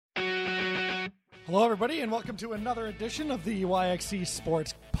Hello, everybody, and welcome to another edition of the YXE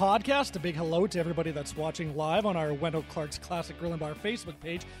Sports Podcast. A big hello to everybody that's watching live on our Wendell Clark's Classic Grill and Bar Facebook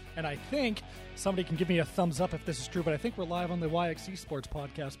page. And I think somebody can give me a thumbs up if this is true, but I think we're live on the YXE Sports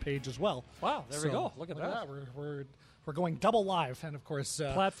Podcast page as well. Wow, there we go. Look at that. We're going double live, and of course...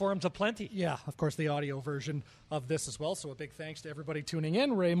 platforms aplenty. Yeah, of course, the audio version of this as well. So a big thanks to everybody tuning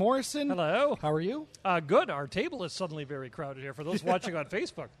in. Wray Morrison. Hello. How are you? Good. Our table is suddenly very crowded here. For those watching on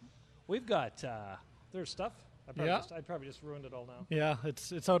Facebook, we've got there's stuff. I probably just ruined it all now. Yeah,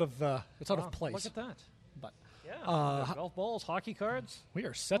 it's out of place. Look at that. But golf balls, hockey cards. We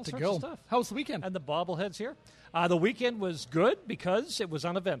are set all to sorts go. of stuff. How was the weekend? And the bobbleheads here. The weekend was good because it was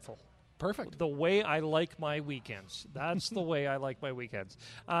uneventful. Perfect. The way I like my weekends. That's the way I like my weekends.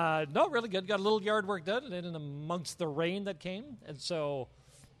 No, really good. Got a little yard work done, and then amongst the rain that came, and so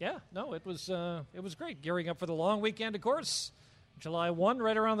it was great. Gearing up for the long weekend, of course. July 1,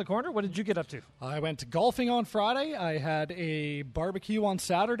 right around the corner. What did you get up to? I went golfing on Friday. I had a barbecue on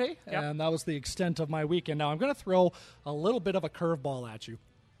Saturday, and that was the extent of my weekend. Now, I'm going to throw a little bit of a curveball at you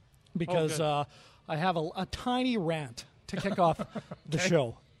because I have a tiny rant to kick off the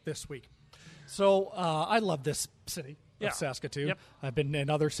show this week. So I love this city of Saskatoon. Yep. I've been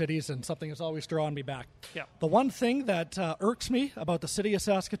in other cities, and something has always drawn me back. Yep. The one thing that irks me about the city of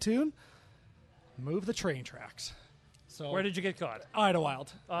Saskatoon, move the train tracks. So where did you get caught?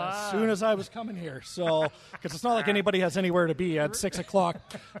 Idlewild. As soon as I was coming here. So, because it's not like anybody has anywhere to be at 6 o'clock.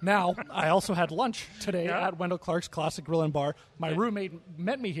 Now, I also had lunch today at Wendell Clark's Classic Grill and Bar. My roommate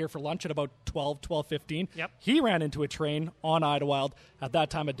met me here for lunch at about 12:15. Yep. He ran into a train on Idlewild at that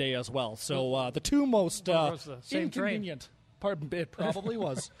time of day as well. So, the two most inconvenient. Pardon, it probably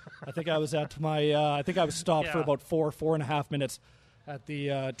was. I think I was at I think I was stopped for about 4.5 minutes at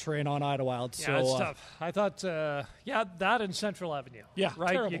the train on Idlewild. Yeah, so, it's tough. I thought, that and Central Avenue. Yeah,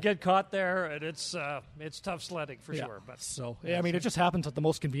 right. terrible. You get caught there, and it's tough sledding for sure. But so, I mean, it just happens at the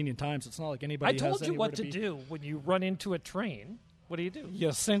most convenient times. It's not like anybody. I told has you what to do when you run into a train. What do?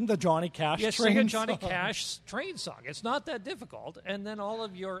 You sing the Johnny Cash train sing a Johnny song. Cash train song. It's not that difficult, and then all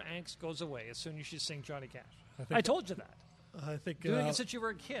of your angst goes away as soon as you sing Johnny Cash. I told you that. I think doing it since you were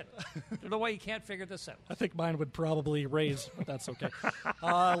a kid. I don't know why you can't figure this out. I think mine would probably raise, but that's okay.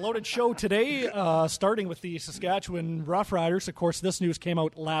 Loaded show today, starting with the Saskatchewan Roughriders. Of course, this news came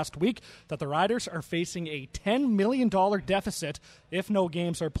out last week that the Riders are facing a $10 million deficit if no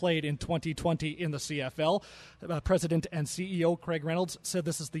games are played in 2020 in the CFL. President and CEO Craig Reynolds said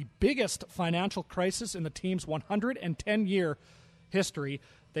this is the biggest financial crisis in the team's 110-year history.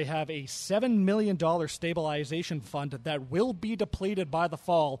 They have a $7 million stabilization fund that will be depleted by the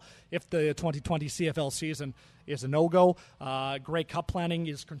fall if the 2020 CFL season is a no-go. Grey Cup planning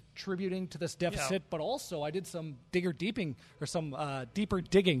is contributing to this deficit, but also I did some deeper digging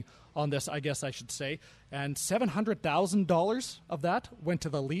on this, I guess I should say, and $700,000 of that went to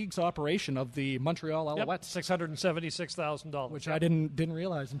the league's operation of the Montreal Alouettes. $676,000, which I didn't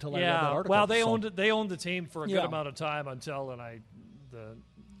realize until I read that article. Well, they owned the team for a good amount of time until the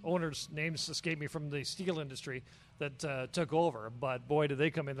owner's names escape me from the steel industry that took over. But boy, did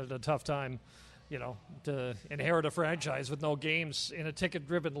they come in at a tough time, to inherit a franchise with no games in a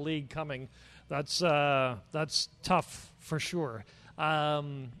ticket-driven league coming. That's tough for sure.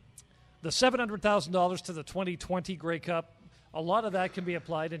 The $700,000 to the 2020 Grey Cup, a lot of that can be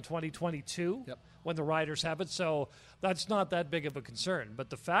applied in 2022 when the Riders have it, so that's not that big of a concern.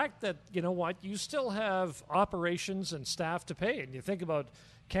 But the fact that, you still have operations and staff to pay, and you think about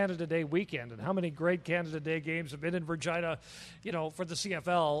Canada Day weekend and how many great Canada Day games have been in Regina, for the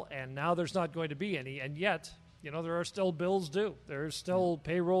CFL, and now there's not going to be any, and yet, there are still bills due. There's still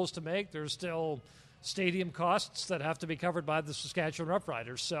payrolls to make. There's still stadium costs that have to be covered by the Saskatchewan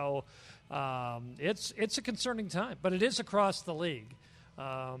Roughriders. So it's a concerning time, but it is across the league.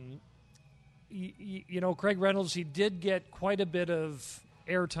 Craig Reynolds, he did get quite a bit of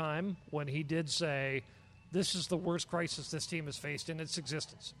airtime when he did say, this is the worst crisis this team has faced in its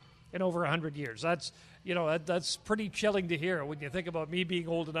existence in over 100 years. That's pretty chilling to hear when you think about me being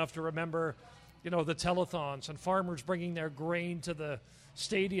old enough to remember, the telethons and farmers bringing their grain to the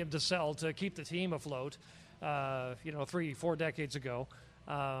stadium to sell to keep the team afloat, 3-4 decades ago.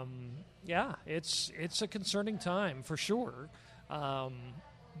 It's a concerning time for sure.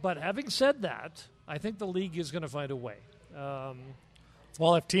 But having said that, I think the league is going to find a way.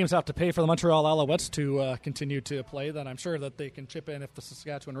 Well, if teams have to pay for the Montreal Alouettes to continue to play, then I'm sure that they can chip in if the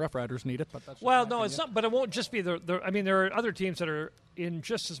Saskatchewan Roughriders need it. But that's it's not. But it won't just be there are other teams that are in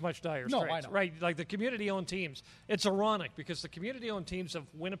just as much dire straits. I know. Right? Like the community-owned teams. It's ironic because the community-owned teams of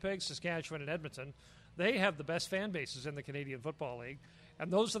Winnipeg, Saskatchewan, and Edmonton, they have the best fan bases in the Canadian Football League.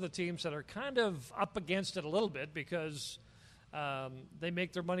 And those are the teams that are kind of up against it a little bit because they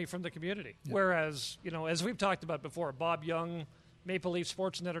make their money from the community. Yep. Whereas, as we've talked about before, Bob Young, Maple Leaf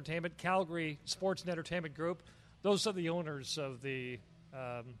Sports and Entertainment, Calgary Sports and Entertainment Group, those are the owners of the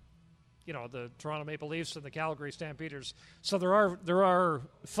Toronto Maple Leafs and the Calgary Stampeders. So there are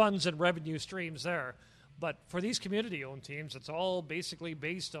funds and revenue streams there. But for these community-owned teams, it's all basically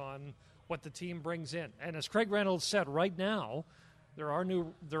based on what the team brings in. And as Craig Reynolds said, right now, there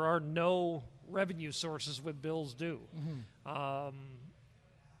are no revenue sources with bills due. Mm-hmm.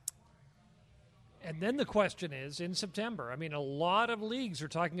 And then the question is, in September, a lot of leagues are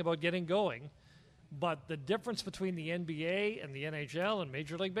talking about getting going, but the difference between the NBA and the NHL and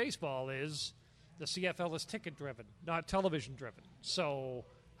Major League Baseball is the CFL is ticket-driven, not television-driven. So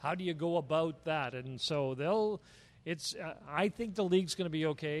how do you go about that? And so I think the league's going to be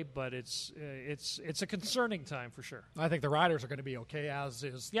okay, but it's a concerning time for sure. I think the Riders are going to be okay, as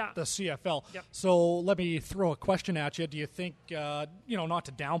is the CFL. Yep. So let me throw a question at you. Do you think, not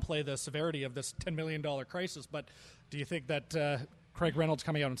to downplay the severity of this $10 million crisis, but do you think that Craig Reynolds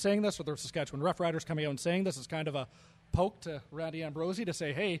coming out and saying this, or the Saskatchewan Roughriders coming out and saying this, is kind of a poke to Randy Ambrosie to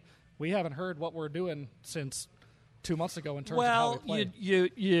say, hey, we haven't heard what we're doing since 2 months ago in terms of how we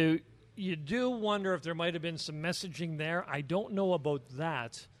play? You do wonder if there might have been some messaging there. I don't know about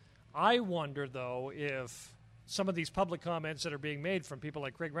that. I wonder, though, if some of these public comments that are being made from people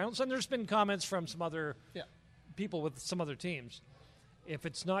like Craig Reynolds, and there's been comments from some other people with some other teams, if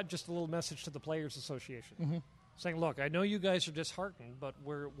it's not just a little message to the Players Association saying, look, I know you guys are disheartened, but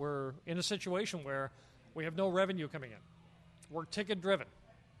we're in a situation where we have no revenue coming in. We're ticket-driven,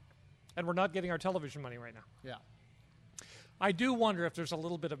 and we're not getting our television money right now. Yeah. I do wonder if there's a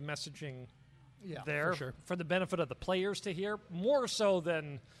little bit of messaging there for the benefit of the players to hear, more so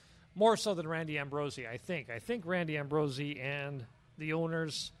than Randy Ambrosie. I think Randy Ambrosie and the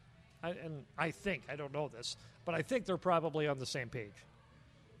owners, I don't know this, but I think they're probably on the same page.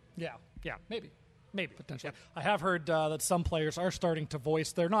 Yeah, maybe potentially. Yeah. I have heard that some players are starting to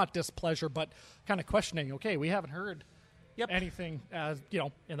voice their not displeasure, but kind of questioning. Okay, we haven't heard anything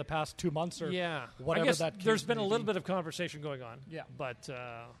in the past 2 months or whatever. I guess that there's been a little bit of conversation going on. Yeah, but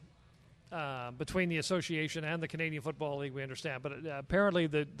between the association and the Canadian Football League, we understand. But apparently,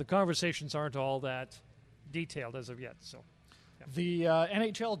 the conversations aren't all that detailed as of yet. So. The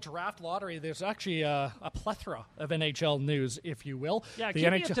NHL draft lottery, there's actually a plethora of NHL news, if you will. Yeah,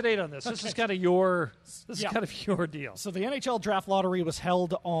 keep me up to date on this. This is kind of your deal. So the NHL draft lottery was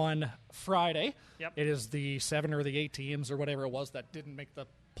held on Friday. Yep. It is the 7 or the 8 teams or whatever it was that didn't make the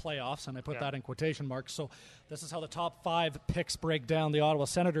playoffs, and I put that in quotation marks. So this is how the top 5 picks break down. The Ottawa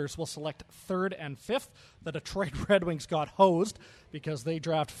Senators will select 3rd and 5th. The Detroit Red Wings got hosed because they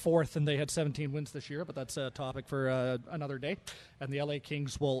draft 4th and they had 17 wins this year, but that's a topic for another day. And the LA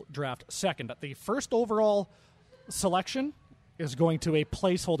Kings will draft 2nd. The first overall selection is going to a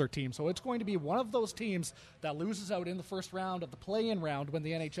placeholder team. So it's going to be one of those teams that loses out in the first round of the play-in round when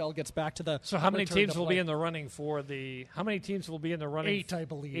the NHL gets back to the So how many teams will be in the running for how many teams will be in the running? 8, I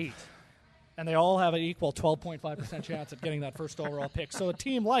believe. 8. And they all have an equal 12.5% chance at getting that first overall pick. So a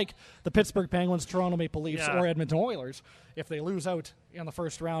team like the Pittsburgh Penguins, Toronto Maple Leafs, or Edmonton Oilers, if they lose out in the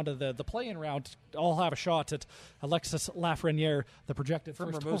first round of the play-in round, all have a shot at Alexis Lafreniere, the projected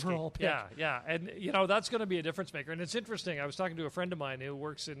first overall pick. Yeah. And, that's going to be a difference maker. And it's interesting. I was talking to a friend of mine who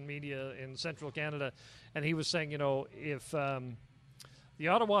works in media in central Canada, and he was saying, if the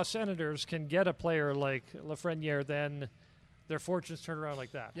Ottawa Senators can get a player like Lafreniere, then their fortunes turn around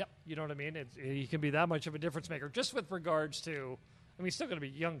like that. Yep. You know what I mean? He can be that much of a difference maker just with regards to, he's still going to be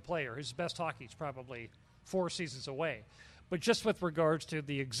a young player. His best hockey is probably 4 seasons away. But just with regards to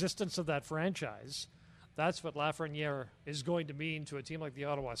the existence of that franchise, that's what Lafreniere is going to mean to a team like the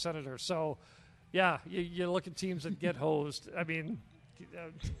Ottawa Senators. So, you look at teams that get hosed.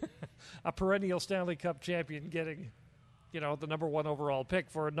 A perennial Stanley Cup champion getting, the number 1 overall pick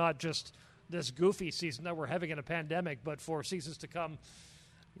for not just this goofy season that we're having in a pandemic, but for seasons to come,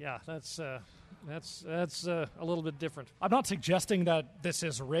 that's a little bit different. I'm not suggesting that this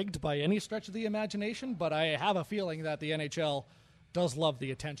is rigged by any stretch of the imagination, but I have a feeling that the NHL does love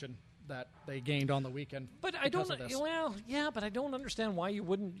the attention that they gained on the weekend. But I don't. But I don't understand why you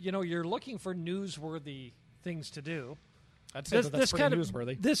wouldn't. You're looking for newsworthy things to do. I'd say that's pretty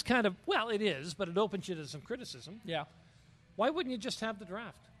newsworthy. This kind of it is, but it opens you to some criticism. Yeah. Why wouldn't you just have the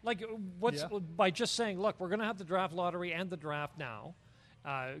draft? By just saying, look, we're going to have the draft lottery and the draft now.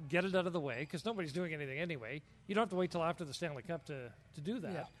 Get it out of the way because nobody's doing anything anyway. You don't have to wait till after the Stanley Cup to do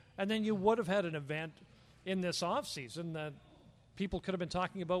that. Yeah. And then you would have had an event in this offseason that people could have been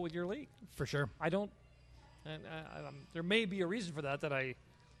talking about with your league. For sure. I don't And there may be a reason for that I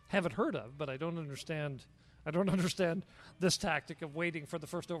haven't heard of, but I don't understand. I don't understand this tactic of waiting for the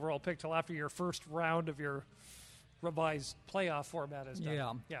first overall pick till after your first round of your revised playoff format is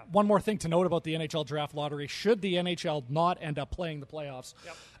done. Yeah. One more thing to note about the NHL draft lottery: should the NHL not end up playing the playoffs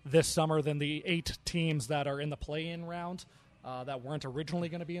this summer, then the 8 teams that are in the play-in round that weren't originally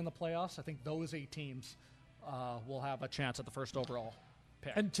going to be in the playoffs, I think those 8 teams will have a chance at the first overall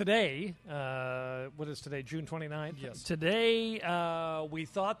pick. And today, what is today, June 29th? Yes. Today, we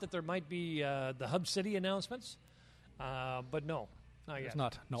thought that there might be the Hub City announcements, but no, not yet. It's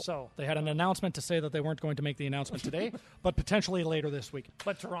not. No. So they had an announcement to say that they weren't going to make the announcement today, but potentially later this week.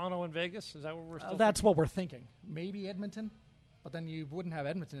 But Toronto and Vegas, is that what we're still That's what we're thinking. Maybe Edmonton, but then you wouldn't have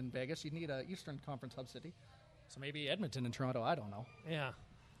Edmonton in Vegas. You'd need an Eastern Conference hub city. So maybe Edmonton and Toronto. I don't know. Yeah.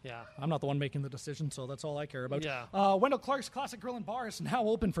 I'm not the one making the decision, so that's all I care about. Yeah. Wendell Clark's Classic Grill and Bar is now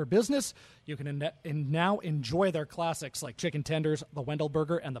open for business. You can now enjoy their classics like chicken tenders, the Wendell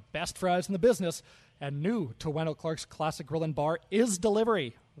Burger, and the best fries in the business. And new to Wendell Clark's Classic Grill and Bar is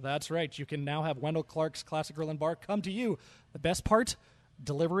delivery. That's right. You can now have Wendell Clark's Classic Grill and Bar come to you. The best part?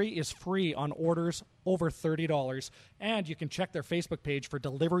 Delivery is free on orders over $30. And you can check their Facebook page for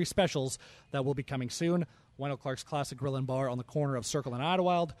delivery specials that will be coming soon. Wendell Clark's Classic Grill and Bar on the corner of Circle and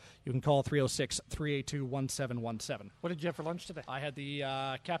Idlewild. You can call 306-382-1717. What did you have for lunch today? I had the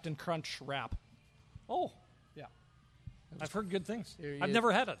Captain Crunch wrap. Oh. Yeah. I've heard good things. I've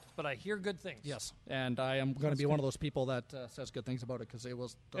never had it, but I hear good things. Yes. And I am going to be one of those people that says good things about it because it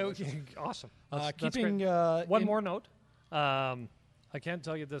was delicious. Okay. Awesome. Keeping great. One more note. I can't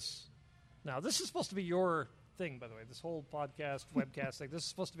tell you this. Now, this is supposed to be your thing, by the way. This whole podcast, webcast thing. This is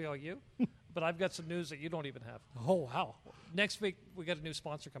supposed to be all you. But I've got some news that you don't even have. Oh, wow. Next week, we got a new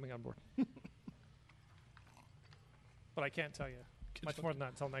sponsor coming on board. But I can't tell you much more than that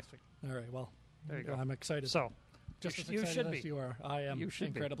until next week. All right, well, there you go. I'm excited. So, just as you excited should as be. you are. I am You should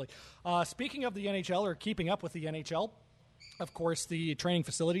incredibly. Speaking of the NHL, or keeping up with the NHL, of course, the training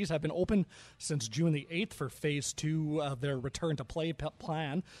facilities have been open since June the 8th for Phase 2 of their return-to-play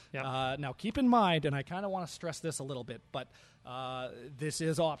plan. Yep. Now, keep in mind, and I kind of want to stress this a little bit, but this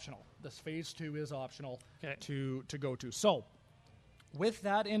is optional. This Phase 2 is optional to go to. So, with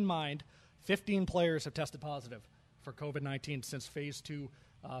that in mind, 15 players have tested positive for COVID-19 since Phase 2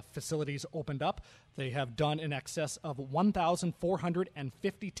 facilities opened up. They have done in excess of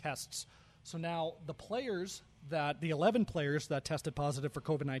 1,450 tests. So now the 11 players that tested positive for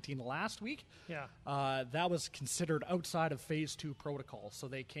COVID-19 last week, that was considered outside of Phase 2 protocol. So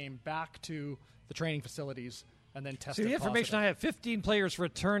they came back to the training facilities and then tested the information positive. I have, 15 players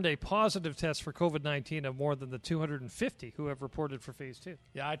returned a positive test for COVID-19 of more than the 250 who have reported for Phase 2.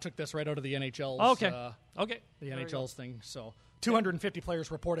 Yeah, I took this right out of the NHL's Okay. The NHL's thing. So 250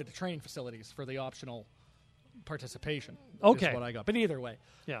 players reported to training facilities for the optional participation. Okay. Is what I got. But either way.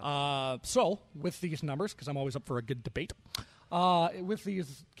 Yeah. So with these numbers, because I'm always up for a good debate,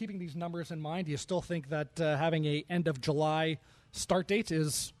 keeping these numbers in mind, do you still think that having a end of July start date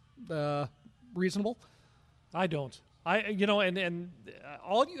is reasonable? I don't. And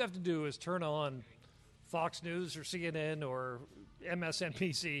all you have to do is turn on Fox News or CNN or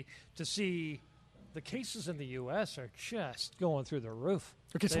MSNBC to see the cases in the U.S. are just going through the roof.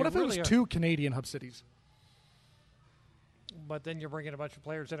 Okay, so what if it was 2 Canadian hub cities? But then you're bringing a bunch of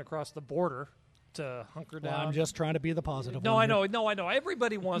players in across the border to hunker down. Well, I'm just trying to be the positive No, one I here. know.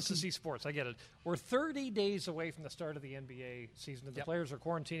 Everybody wants to see sports. I get it. We're 30 days away from the start of the NBA season, and the players are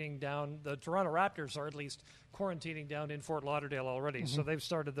quarantining down. The Toronto Raptors are at least quarantining down in Fort Lauderdale already, so they've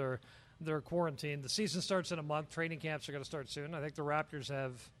started their quarantine. The season starts in a month. Training camps are going to start soon. I think the Raptors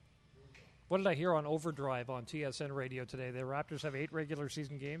have... What did I hear on Overdrive on TSN radio today? The Raptors have 8 regular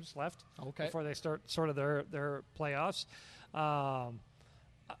season games left before they start sort of their playoffs. I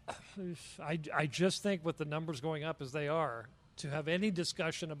just think with the numbers going up as they are, to have any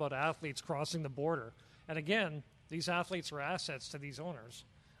discussion about athletes crossing the border, and again, these athletes are assets to these owners.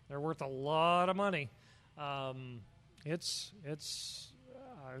 They're worth a lot of money. I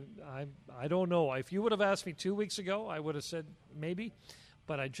don't know. If you would have asked me 2 weeks ago, I would have said maybe,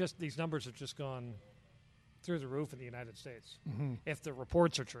 but these numbers have just gone through the roof in the United States, if the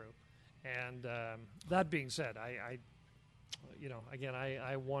reports are true. And that being said, I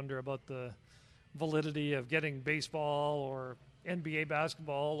wonder about the validity of getting baseball or NBA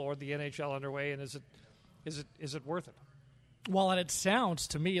basketball or the NHL underway, and is it worth it? Well, and it sounds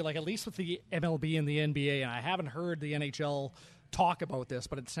to me like, at least with the MLB and the NBA, and I haven't heard the NHL talk about this,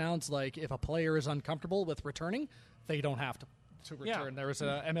 but it sounds like if a player is uncomfortable with returning, they don't have to to return. There was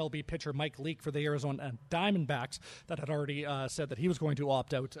an MLB pitcher, Mike Leake, for the Arizona Diamondbacks that had already said that he was going to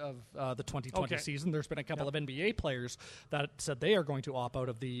opt out of the 2020 season. There's been a couple of NBA players that said they are going to opt out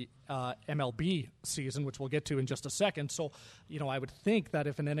of the MLB season, which we'll get to in just a second. So, I would think that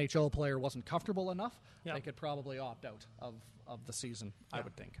if an NHL player wasn't comfortable enough, they could probably opt out of the season, I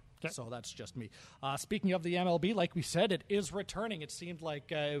would think. Okay. So that's just me. Speaking of the MLB, like we said, it is returning. It seemed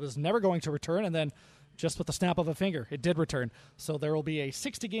like it was never going to return, and then just with the snap of a finger, it did return. So there will be a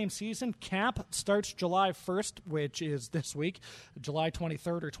 60-game season. Camp starts July 1st, which is this week. July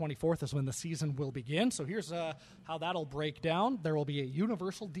 23rd or 24th is when the season will begin. So here's how that'll break down. There will be a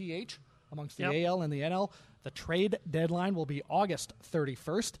universal DH amongst the AL and the NL. The trade deadline will be August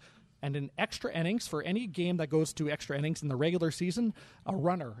 31st. And in extra innings, for any game that goes to extra innings in the regular season, a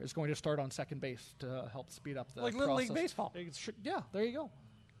runner is going to start on second base to help speed up the process. Little League Baseball. Yeah, there you go.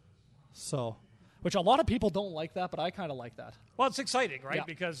 So... which a lot of people don't like that, but I kind of like that. Well, it's exciting, right? Yeah.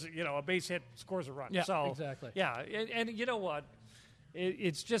 Because, a base hit scores a run. Yeah, so, exactly. Yeah, and you know what?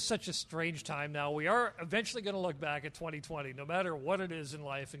 It's just such a strange time now. We are eventually going to look back at 2020, no matter what it is in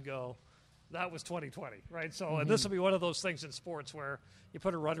life, and go, that was 2020, right? So, and this will be one of those things in sports where you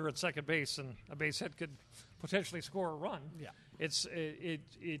put a runner at second base and a base hit could potentially score a run. Yeah. It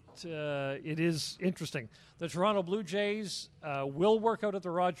is interesting. The Toronto Blue Jays will work out at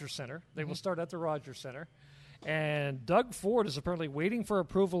the Rogers Centre. They will start at the Rogers Centre. And Doug Ford is apparently waiting for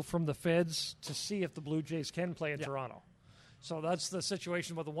approval from the feds to see if the Blue Jays can play in Toronto. So that's the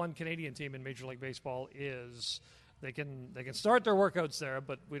situation with the one Canadian team in Major League Baseball is they can start their workouts there,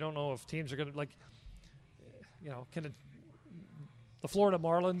 but we don't know if teams are going to, the Florida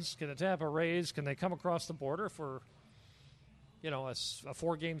Marlins, can the Tampa Rays, can they come across the border for a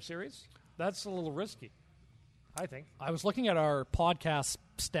 4-game series? That's a little risky, I think. I was looking at our podcast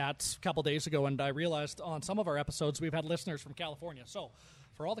stats a couple days ago, and I realized on some of our episodes we've had listeners from California. So,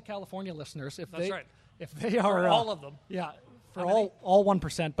 for all the California listeners, if they are for all of them, for all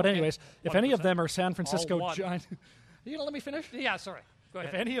 1%. But anyways, if 1%. Any of them are San Francisco Giants, you gonna let me finish? Yeah, sorry. Go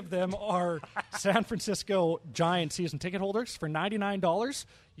ahead. If any of them are San Francisco Giants season ticket holders, for $99,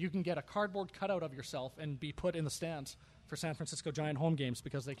 you can get a cardboard cutout of yourself and be put in the stands for San Francisco Giant home games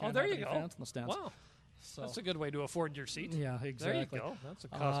because they can't have any fans in the stands. Wow. So. That's a good way to afford your seat. Yeah, exactly. There you go. That's a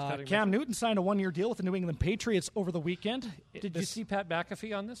cost-cutting. Cam Newton signed a 1-year deal with the New England Patriots over the weekend. Did you see Pat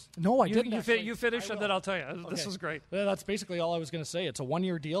McAfee on this? No, I didn't. You finish, and then I'll tell you. Okay. This is great. That's basically all I was going to say. It's a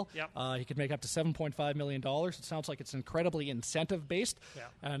 1-year deal. Yep. He could make up to $7.5 million. It sounds like it's incredibly incentive-based. Yeah.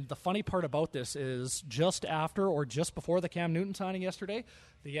 And the funny part about this is just after or just before the Cam Newton signing yesterday,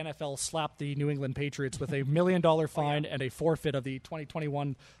 the NFL slapped the New England Patriots with $1 million fine and a forfeit of the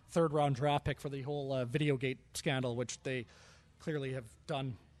 2021 third-round draft pick for the whole Videogate scandal, which they clearly have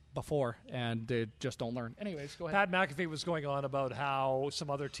done before, and they just don't learn. Anyways, go ahead. Pat McAfee was going on about how some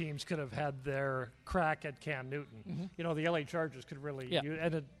other teams could have had their crack at Cam Newton. Mm-hmm. The LA Chargers could really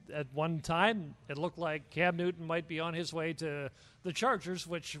and at one time, it looked like Cam Newton might be on his way to the Chargers,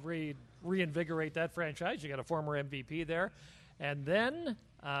 which reinvigorate that franchise. You got a former MVP there. And then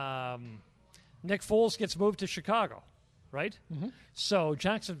Nick Foles gets moved to Chicago, right? Mm-hmm. So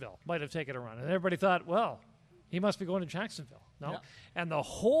Jacksonville might have taken a run. And everybody thought, well, he must be going to Jacksonville. No. Yeah. And the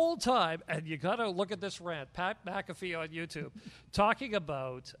whole time, and you got to look at this rant, Pat McAfee on YouTube, talking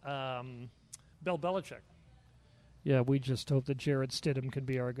about Bill Belichick. Yeah, we just hope that Jarrett Stidham can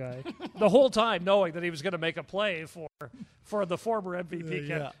be our guy. The whole time knowing that he was going to make a play for the former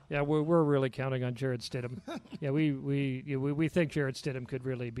MVP. Yeah, we're really counting on Jarrett Stidham. Yeah, we think Jarrett Stidham could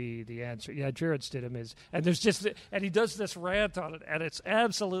really be the answer. Yeah, Jarrett Stidham is. And he does this rant on it, and it's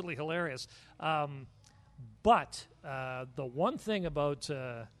absolutely hilarious. But the one thing about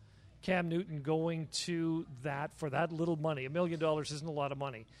Cam Newton going to that for that little money, $1 million isn't a lot of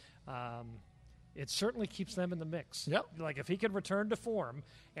money. It certainly keeps them in the mix. Yep. Like if he can return to form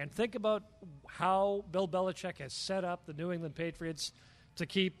and think about how Bill Belichick has set up the New England Patriots to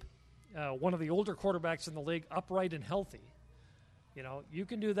keep one of the older quarterbacks in the league upright and healthy. You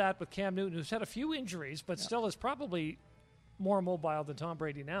can do that with Cam Newton, who's had a few injuries, but still is probably more mobile than Tom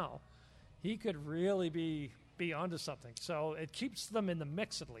Brady now. He could really be onto something. So it keeps them in the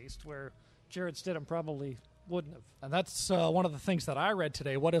mix at least, where Jarrett Stidham probably wouldn't have. And that's one of the things that I read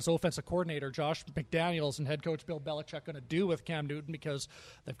today. What is offensive coordinator Josh McDaniels and head coach Bill Belichick going to do with Cam Newton? Because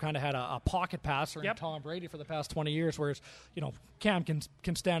they've kind of had a pocket passer in Tom Brady for the past 20 years, whereas, Cam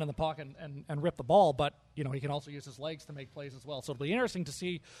can stand in the pocket and rip the ball, but, he can also use his legs to make plays as well. So it'll be interesting to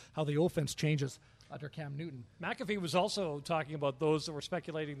see how the offense changes under Cam Newton. McAfee was also talking about those that were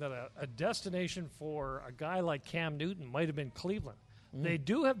speculating that a destination for a guy like Cam Newton might have been Cleveland. They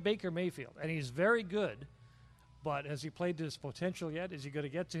do have Baker Mayfield, and he's very good. But has he played to his potential yet? Is he going to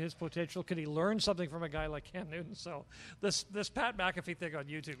get to his potential? Could he learn something from a guy like Cam Newton? So this Pat McAfee thing on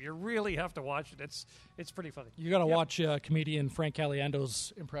YouTube, you really have to watch it. It's pretty funny. You got to watch comedian Frank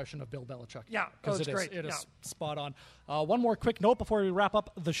Caliendo's impression of Bill Belichick. Yeah, because it's great. It is spot on. One more quick note before we wrap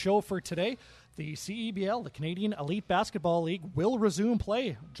up the show for today. The CEBL, the Canadian Elite Basketball League, will resume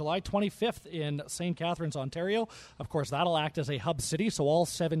play July 25th in St. Catharines, Ontario. Of course, that'll act as a hub city, so all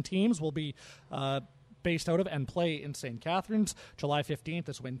 7 teams will be based out of and play in St. Catharines. July 15th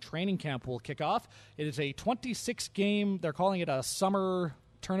is when training camp will kick off. It is a 26-game, they're calling it a summer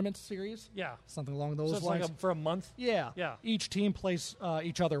tournament series. Yeah. Something along those lines. lines. Like for a month? Yeah. Each team plays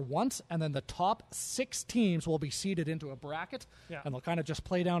each other once, and then the top 6 teams will be seeded into a bracket, and they'll kind of just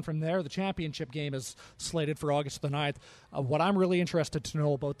play down from there. The championship game is slated for August the 9th. What I'm really interested to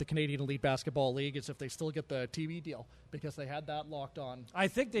know about the Canadian Elite Basketball League is if they still get the TV deal, because they had that locked on. I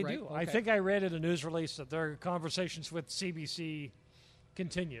think they do. Okay. I think I read in a news release that their conversations with CBC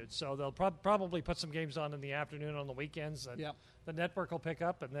continued. So they'll probably put some games on in the afternoon on the weekends. The network will pick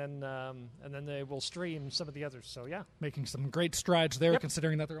up, and then they will stream some of the others. So making some great strides there,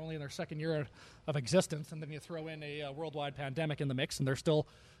 considering that they're only in their second year of existence, and then you throw in a worldwide pandemic in the mix, and they're still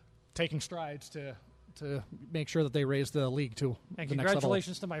taking strides to make sure that they raise the league to and the next level.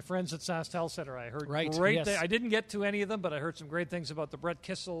 Congratulations to my friends at SaskTel Center. I heard great yes. I didn't get to any of them, but I heard some great things about the Brett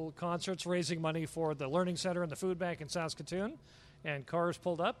Kissel concerts, raising money for the Learning Center and the Food Bank in Saskatoon, and cars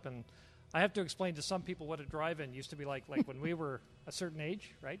pulled up. And I have to explain to some people what a drive-in used to be like when we were a certain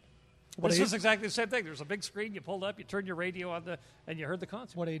age, right? This was exactly the same thing. There's a big screen, you pulled up, you turned your radio on, and you heard the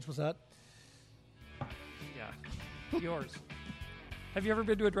concert. What age was that? Yeah, yours. Have you ever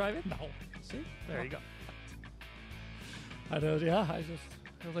been to a drive-in? No. See? There you go. I know,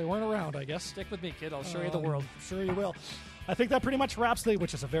 they weren't around, I guess. Stick with me, kid. I'll show you the world. Sure you will. I think that pretty much wraps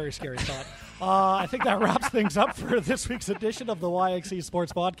which is a very scary thought. I think that wraps things up for this week's edition of the YXE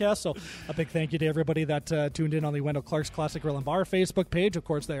Sports Podcast. So a big thank you to everybody that tuned in on the Wendell Clark's Classic Grill and Bar Facebook page. Of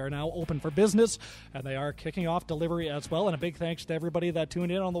course, they are now open for business, and they are kicking off delivery as well. And a big thanks to everybody that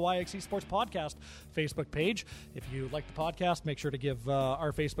tuned in on the YXE Sports Podcast Facebook page. If you like the podcast, make sure to give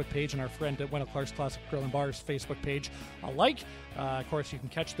our Facebook page and our friend at Wendell Clark's Classic Grill and Bar's Facebook page a like. Of course, you can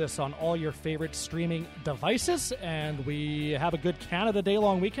catch this on all your favorite streaming devices, and we have a good Canada Day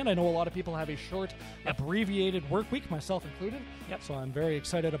long weekend. I know a lot of people have a short, abbreviated work week, myself included. So I'm very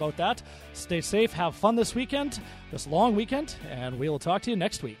excited about that. Stay safe, have fun this weekend, this long weekend, and we will talk to you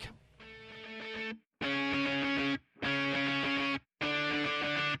next week.